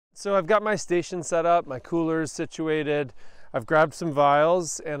So I've got my station set up, my cooler is situated, I've grabbed some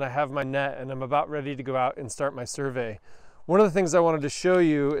vials and I have my net and I'm about ready to go out and start my survey. One of the things I wanted to show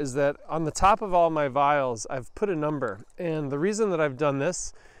you is that on the top of all my vials, I've put a number. And the reason that I've done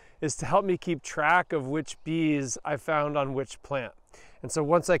this is to help me keep track of which bees I found on which plant. And so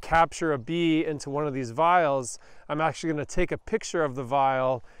once I capture a bee into one of these vials, I'm actually going to take a picture of the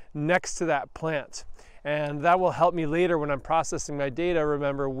vial next to that plant. And that will help me later when I'm processing my data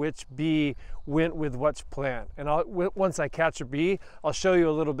remember which bee went with which plant. And once I catch a bee, I'll show you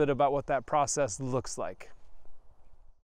a little bit about what that process looks like.